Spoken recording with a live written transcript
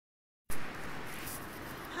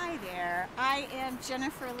there. I am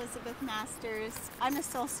Jennifer Elizabeth Masters. I'm a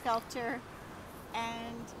soul sculptor,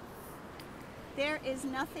 and there is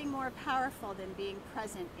nothing more powerful than being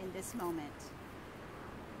present in this moment.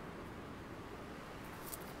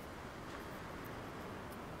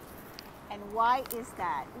 And why is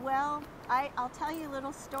that? Well, I'll tell you a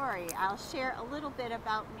little story. I'll share a little bit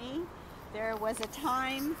about me. There was a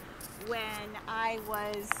time when I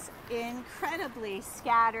was incredibly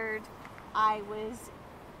scattered. I was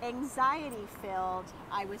anxiety filled.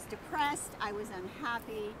 I was depressed. I was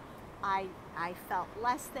unhappy. I felt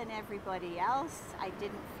less than everybody else. I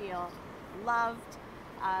didn't feel loved.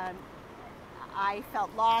 I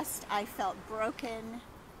felt lost. I felt broken.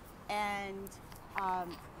 And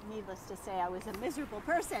needless to say, I was a miserable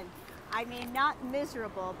person. I mean, not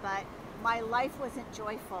miserable, but my life wasn't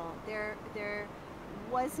joyful. There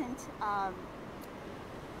wasn't a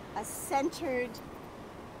centered,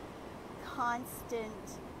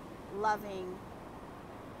 constant, loving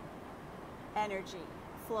energy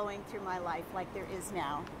flowing through my life like there is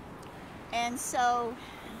now. And so,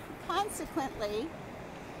 consequently,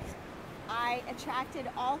 I attracted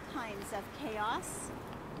all kinds of chaos,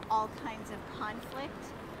 all kinds of conflict,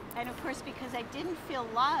 and of course, because I didn't feel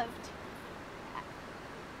loved,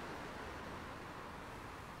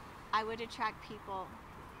 I would attract people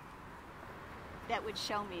that would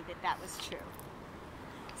show me that that was true.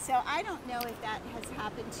 So I don't know if that has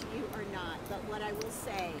happened to you or not, but what I will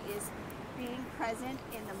say is being present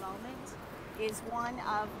in the moment is one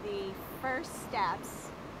of the first steps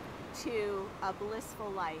to a blissful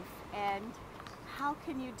life. And how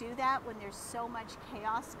can you do that when there's so much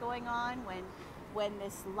chaos going on, when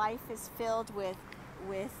this life is filled with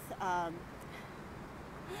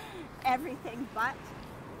everything but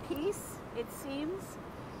peace, it seems?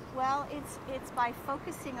 Well, it's by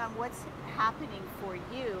focusing on what's happening for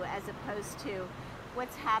you as opposed to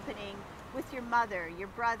what's happening with your mother, your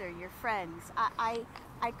brother, your friends. I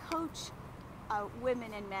coach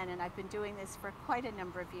women and men, and I've been doing this for quite a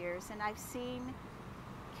number of years, and I've seen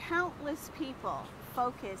countless people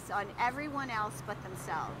focus on everyone else but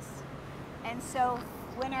themselves. And so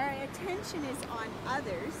when our attention is on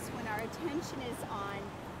others, when our attention is on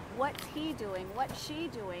what's he doing, what's she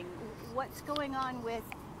doing, what's going on with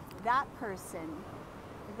that person,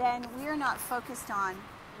 then we're not focused on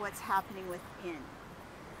what's happening within.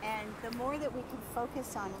 And the more that we can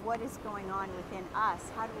focus on what is going on within us,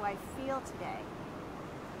 how do I feel today?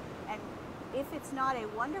 And if it's not a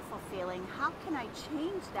wonderful feeling, how can I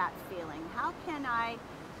change that feeling? How can I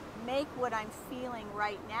make what I'm feeling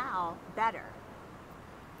right now better?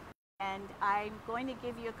 And I'm going to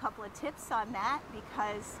give you a couple of tips on that,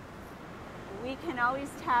 because we can always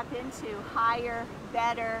tap into higher,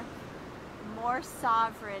 better, more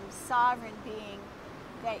sovereign being,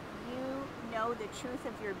 that you know the truth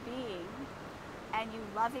of your being and you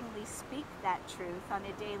lovingly speak that truth on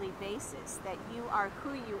a daily basis, that you are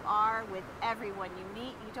who you are with everyone you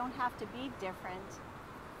meet. You don't have to be different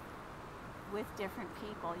with different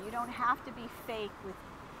people. You don't have to be fake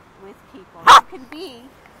with people. You can be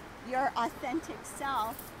your authentic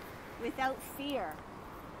self without fear.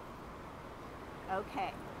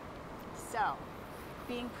 Okay, so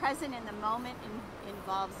being present in the moment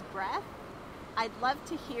involves breath. I'd love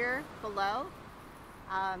to hear below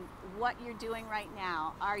what you're doing right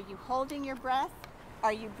now. Are you holding your breath?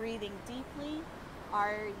 Are you breathing deeply?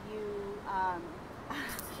 Are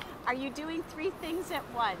you doing 3 things at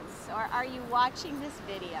once? Or are you watching this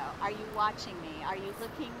video? Are you watching me? Are you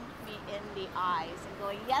looking me in the eyes and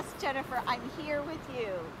going, yes, Jennifer, I'm here with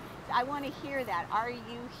you. I want to hear that. Are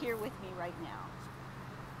you here with me right now?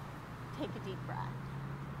 Take a deep breath.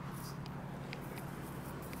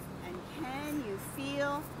 And can you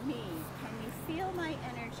feel me? Can you feel my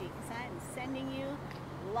energy? Because I am sending you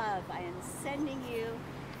love. I am sending you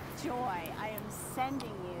joy. I am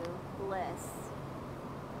sending you bliss.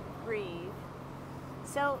 Breathe.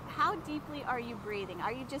 So how deeply are you breathing?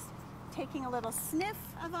 Are you just taking a little sniff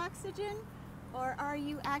of oxygen? Or are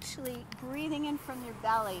you actually breathing in from your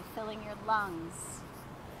belly, filling your lungs?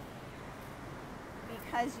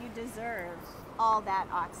 Because you deserve all that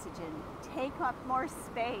oxygen. Take up more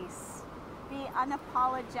space. Be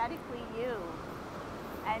unapologetically you.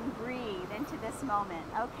 And breathe into this moment.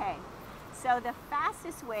 Okay, so the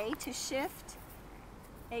fastest way to shift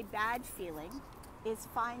a bad feeling is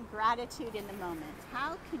find gratitude in the moment.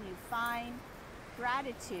 How can you find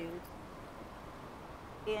gratitude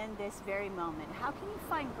in this very moment? How can you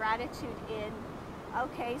find gratitude in,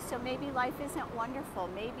 okay, so maybe life isn't wonderful.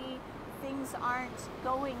 Maybe things aren't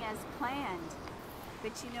going as planned.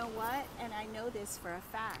 But you know what? And I know this for a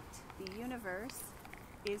fact. The universe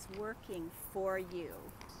is working for you.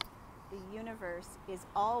 the universe is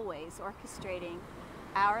always orchestrating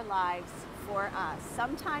our lives for us.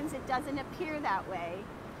 Sometimes it doesn't appear that way.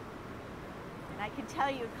 And I can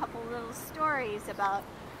tell you a couple little stories about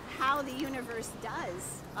how the universe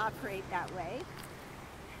does operate that way.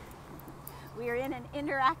 We are in an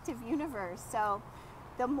interactive universe, so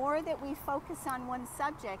the more that we focus on one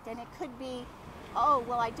subject, and it could be, oh,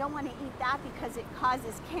 well, I don't want to eat that because it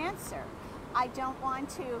causes cancer. I don't want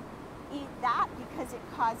to eat that because it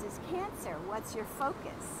causes cancer. What's your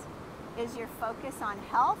focus? Is your focus on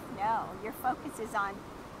health? No, your focus is on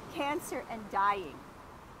cancer and dying.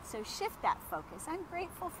 So shift that focus. I'm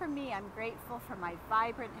grateful for me. I'm grateful for my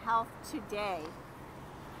vibrant health today.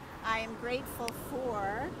 I am grateful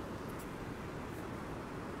for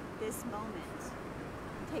this moment.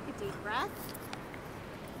 Take a deep breath.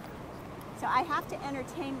 So I have to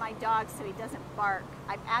entertain my dog so he doesn't bark.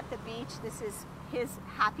 I'm at the beach. This is his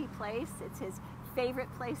happy place. It's his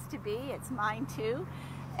favorite place to be. It's mine too.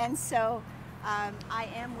 And so I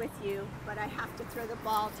am with you, but I have to throw the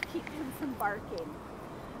ball to keep him from barking.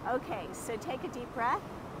 Okay, so take a deep breath.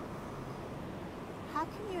 How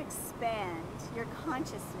can you expand your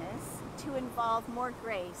consciousness to involve more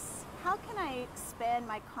grace? How can I expand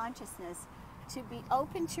my consciousness to be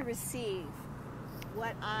open to receive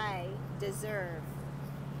what I deserve?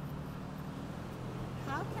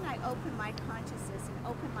 How can I open my consciousness and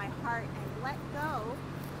open my heart and let go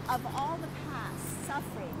of all the past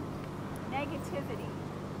suffering, negativity,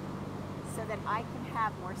 so that I can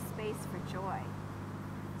have more space for joy?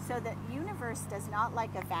 So the universe does not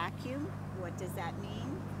like a vacuum. What does that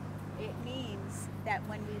mean? It means that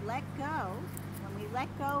when we let go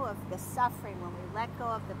of the suffering, when we let go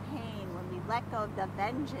of the pain, when we let go of the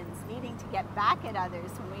vengeance, needing to get back at others,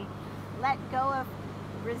 when we let go of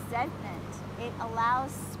resentment, it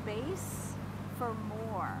allows space for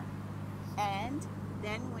more. And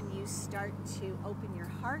then when you start to open your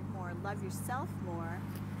heart more, love yourself more,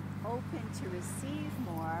 open to receive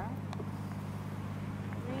more,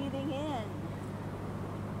 breathing in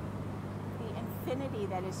the infinity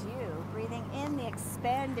that is you, breathing in the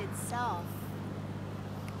expanded self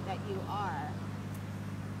that you are.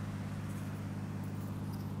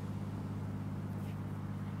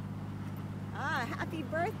 Ah, happy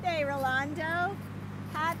birthday, Rolando.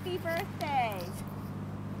 Happy birthday.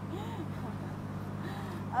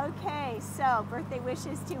 Okay, so birthday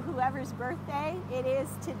wishes to whoever's birthday it is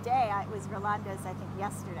today. It was Rolando's, I think,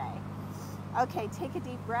 yesterday. Okay, take a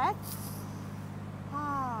deep breath.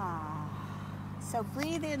 Ah. So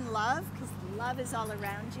breathe in love, because love is all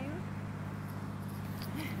around you.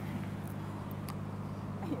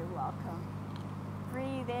 You're welcome.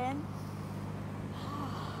 Breathe in.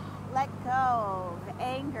 Let go of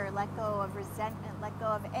anger, let go of resentment, let go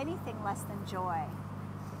of anything less than joy.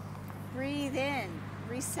 Breathe in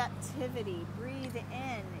receptivity, breathe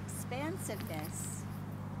in expansiveness.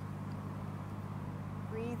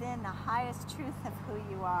 Breathe in the highest truth of who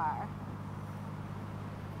you are.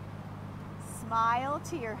 Smile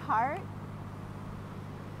to your heart.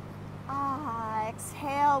 Ah,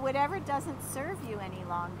 exhale whatever doesn't serve you any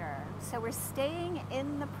longer. So we're staying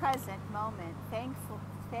in the present moment, thankful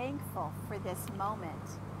for this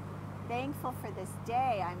moment, thankful for this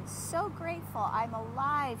day. I'm so grateful I'm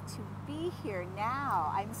alive to be here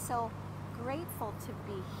now. I'm so grateful to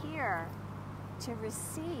be here to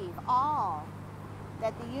receive all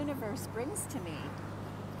that the universe brings to me.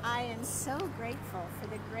 I am so grateful for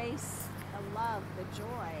the grace, the love, the joy.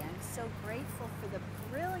 I'm so grateful for the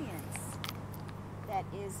brilliance that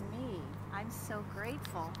is me. I'm so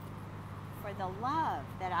grateful for the love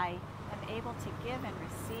that I am able to give and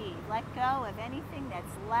receive. Let go of anything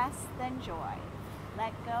that's less than joy.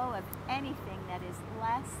 Let go of anything that is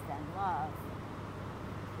less than love.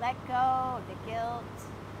 Let go of the guilt,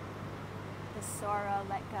 the sorrow.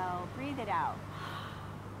 Let go. Breathe it out.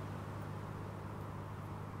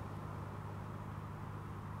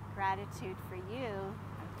 Gratitude for you.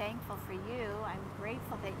 I'm thankful for you. I'm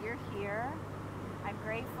grateful that you're here. I'm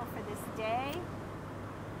grateful for this day.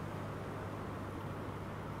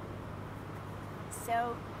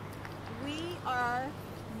 So we are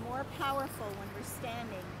more powerful when we're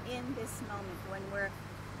standing in this moment, when we're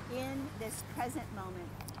in this present moment,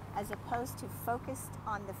 as opposed to focused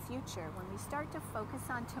on the future. When we start to focus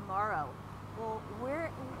on tomorrow, well,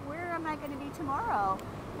 where am I going to be tomorrow?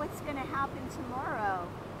 What's going to happen tomorrow?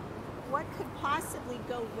 What could possibly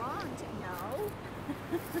go wrong? No.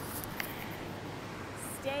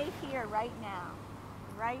 Stay here right now.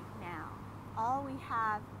 Right now. All we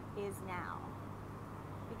have is now.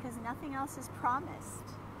 Because nothing else is promised.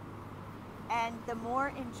 And the more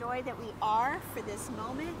in joy that we are for this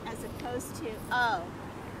moment, as opposed to, oh,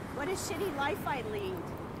 What a shitty life I lead.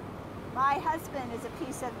 My husband is a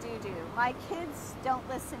piece of doo-doo. My kids don't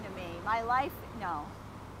listen to me. My life, no.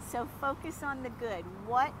 So focus on the good.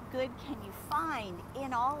 What good can you find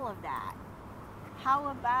in all of that? How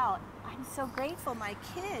about, I'm so grateful my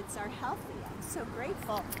kids are healthy. I'm so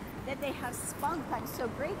grateful that they have spunk. I'm so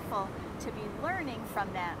grateful to be learning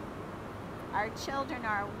from them. Our children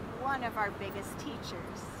are one of our biggest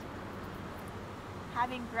teachers.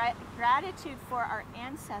 Having gratitude for our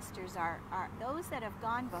ancestors, are those that have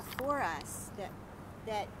gone before us,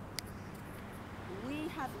 that we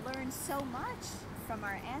have learned so much from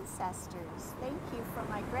our ancestors. Thank you for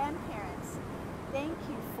my grandparents. Thank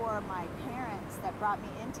you for my parents that brought me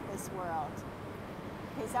into this world.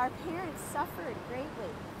 Because our parents suffered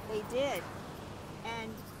greatly. They did.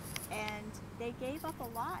 And they gave up a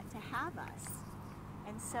lot to have us.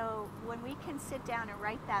 And so when we can sit down and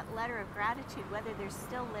write that letter of gratitude, whether they're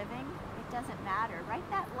still living, it doesn't matter. Write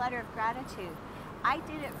that letter of gratitude. I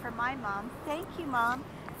did it for my mom. Thank you, Mom,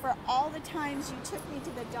 for all the times you took me to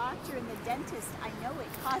the doctor and the dentist. I know it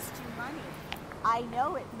cost you money. I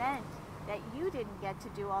know it meant that you didn't get to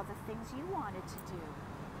do all the things you wanted to do.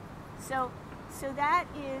 So that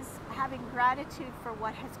is having gratitude for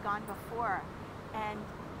what has gone before. And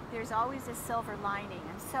there's always a silver lining.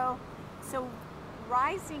 And so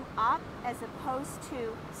rising up as opposed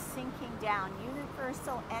to sinking down.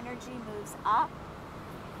 Universal energy moves up.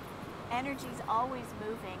 Energy is always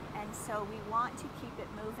moving, and so we want to keep it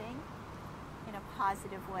moving in a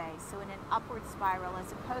positive way. So in an upward spiral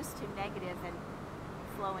as opposed to negative and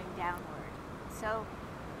flowing downward. So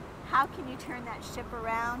how can you turn that ship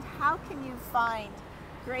around? How can you find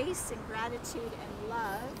grace and gratitude and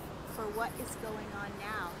love for what is going on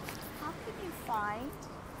now? How can you find,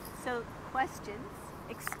 so questions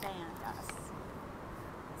expand us.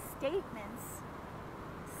 Statements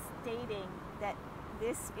stating that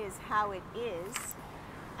this is how it is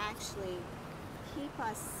actually keep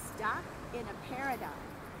us stuck in a paradigm.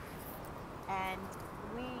 And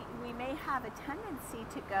we may have a tendency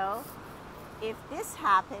to go, if this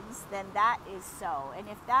happens, then that is so. And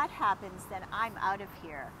if that happens, then I'm out of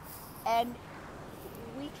here. And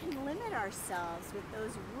we can limit ourselves with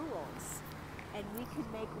those rules. And we can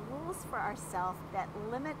make rules for ourselves that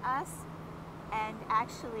limit us and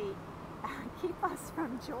actually keep us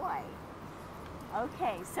from joy.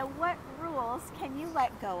 Okay, so what rules can you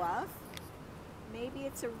let go of? Maybe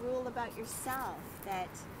it's a rule about yourself, that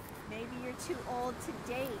maybe you're too old to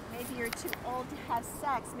date, maybe you're too old to have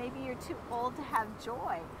sex, maybe you're too old to have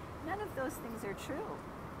joy. None of those things are true.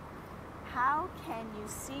 How can you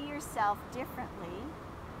see yourself differently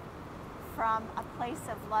from a place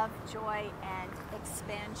of love, joy, and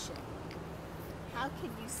expansion? How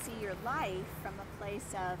can you see your life from a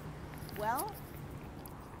place of, well,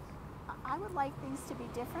 I would like things to be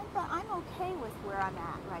different, but I'm okay with where I'm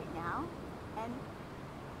at right now. And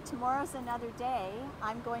tomorrow's another day.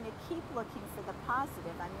 I'm going to keep looking for the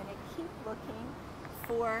positive. I'm going to keep looking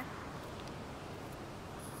for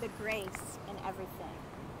the grace in everything.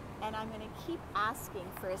 And I'm going to keep asking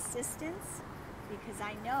for assistance, because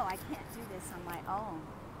I know I can't do this on my own.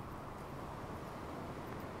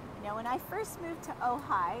 You know, when I first moved to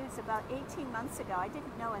Ojai, it was about 18 months ago, I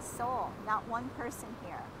didn't know a soul, not one person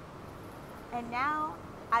here. And now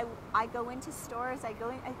I go into stores,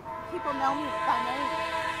 people know me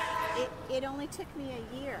by name. It only took me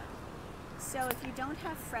a year. So if you don't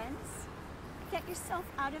have friends, get yourself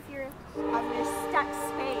out of your stuck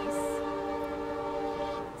space.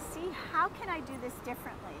 See, how can I do this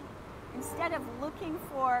differently? Instead of looking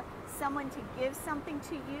for someone to give something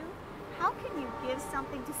to you, how can you give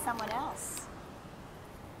something to someone else?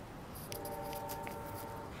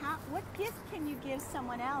 What gift can you give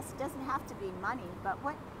someone else? It doesn't have to be money, but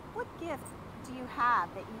what gift do you have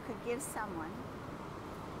that you could give someone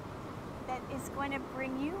that is going to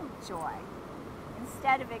bring you joy,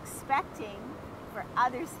 instead of expecting for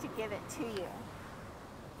others to give it to you?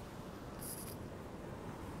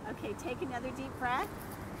 Okay, take another deep breath.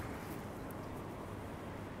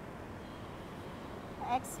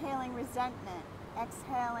 Exhaling resentment,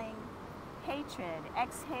 exhaling hatred,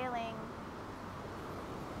 exhaling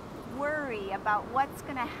worry about what's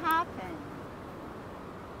going to happen.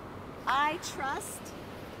 I trust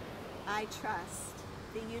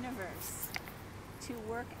the universe to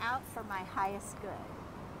work out for my highest good.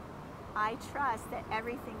 I trust that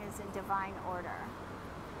everything is in divine order.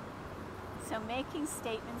 So making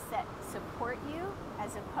statements that support you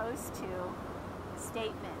as opposed to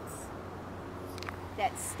statements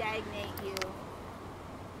that stagnate you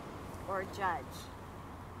or judge.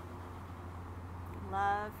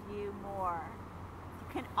 Love you more.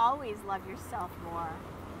 You can always love yourself more.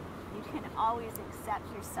 You can always accept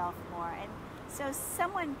yourself more. And so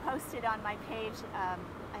someone posted on my page, I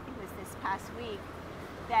think it was this past week,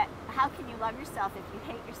 that how can you love yourself if you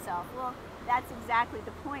hate yourself? Well, that's exactly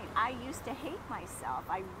the point. I used to hate myself.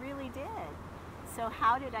 I really did. So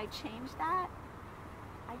how did I change that?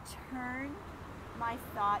 I turned my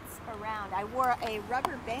thoughts around. I wore a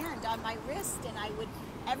rubber band on my wrist, and I would,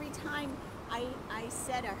 every time I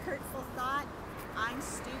said a hurtful thought, I'm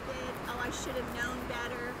stupid, oh, I should have known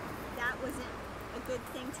better, that wasn't a good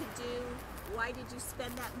thing to do, why did you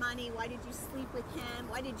spend that money, why did you sleep with him,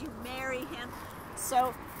 why did you marry him?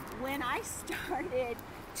 So when I started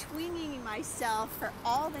twinging myself for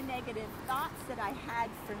all the negative thoughts that I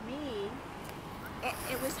had for me,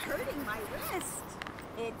 it was hurting my wrist.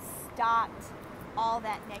 It stopped all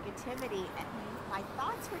that negativity, and my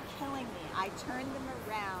thoughts were killing me. I turned them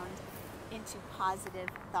around into positive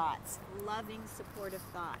thoughts, loving, supportive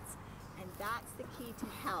thoughts. And that's the key to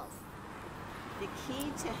health. The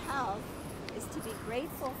key to health is to be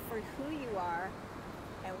grateful for who you are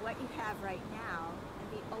and what you have right now,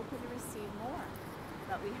 and be open to receive more.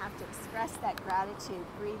 But we have to express that gratitude.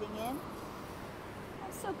 Breathing in.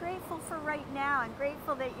 I'm so grateful for right now. I'm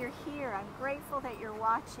grateful that you're here. I'm grateful that you're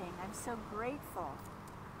watching. I'm so grateful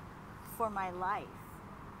for my life.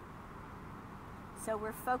 So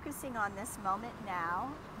we're focusing on this moment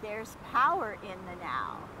now. There's power in the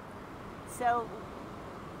now. So,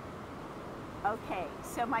 okay,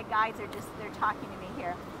 so my guides are they're talking to me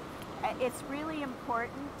here. It's really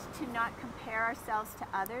important to not compare ourselves to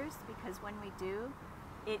others, because when we do,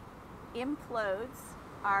 it implodes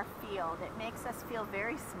our field. It makes us feel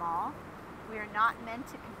very small. We are not meant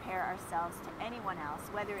to compare ourselves to anyone else,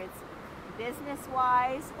 whether it's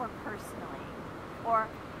business-wise or personally. Or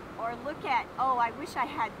look at, oh, I wish I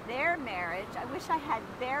had their marriage, I wish I had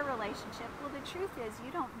their relationship. Well, the truth is,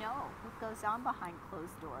 you don't know what goes on behind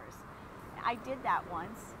closed doors. I did that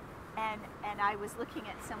once, and I was looking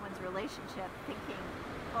at someone's relationship thinking,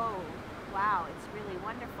 oh, wow, it's really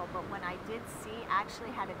wonderful. But when I did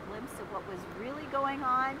actually had a glimpse of what was really going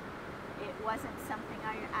on, it wasn't something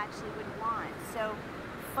I actually would want. So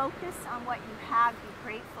focus on what you have, be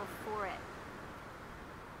grateful for it.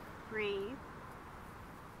 Breathe.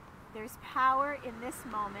 There's power in this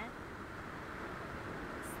moment.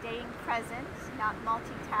 Staying present, not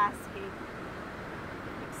multitasking.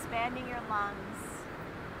 Expanding your lungs.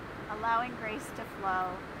 Allowing grace to flow.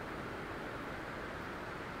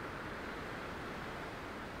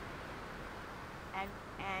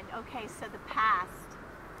 And okay, so the past.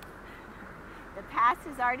 The past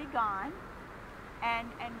is already gone. And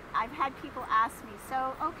I've had people ask me,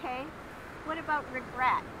 so okay, what about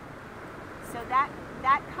regret? So that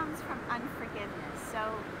comes from unforgiveness.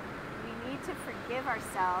 So we need to forgive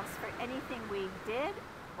ourselves for anything we did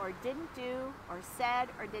or didn't do or said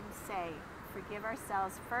or didn't say. Forgive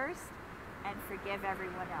ourselves first and forgive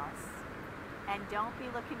everyone else. And don't be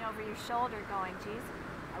looking over your shoulder going, geez,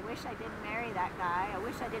 I wish I didn't marry that guy. I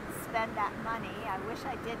wish I didn't spend that money. I wish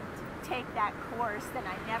I didn't take that course that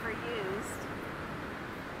I never used.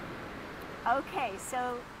 Okay,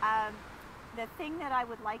 so the thing that I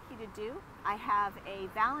would like you to do, I have a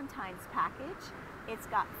Valentine's package. It's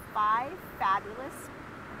got 5 fabulous,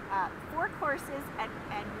 4 courses and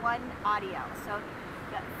 1 audio. So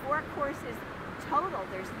the 4 courses total,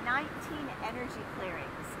 there's 19 energy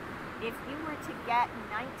clearings. If you were to get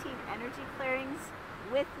 19 energy clearings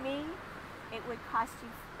with me, it would cost you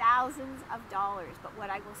thousands of dollars. But what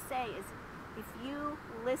I will say is, if you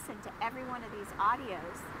listen to every one of these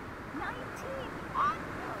audios, 19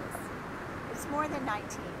 audios. It's more than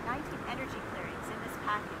 19 energy clearings in this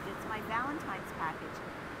package. It's my Valentine's package.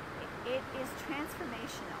 It is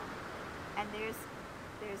transformational. And there's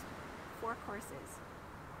 4 courses.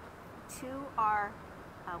 2 are,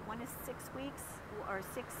 one is 6 weeks or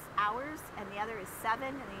 6 hours, and the other is 7,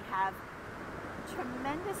 and you have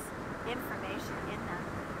tremendous information in them.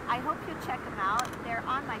 I hope you'll check them out. They're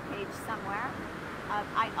on my page somewhere.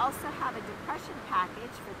 I also have a depression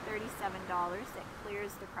package for $37 that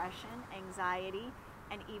clears depression, anxiety,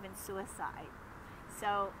 and even suicide.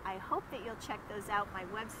 So I hope that you'll check those out. My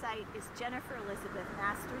website is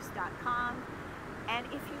jenniferelizabethmasters.com. And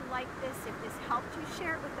if you like this, if this helped you,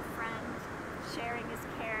 share it with a friend. Sharing is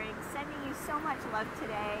caring. Sending you so much love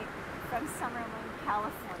today from Summerlin,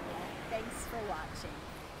 California. Thanks for watching.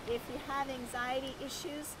 If you have anxiety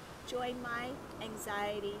issues, join my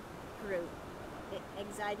anxiety group.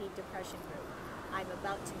 Anxiety depression group. I'm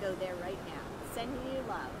about to go there right now. Sending you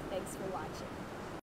love. Thanks for watching.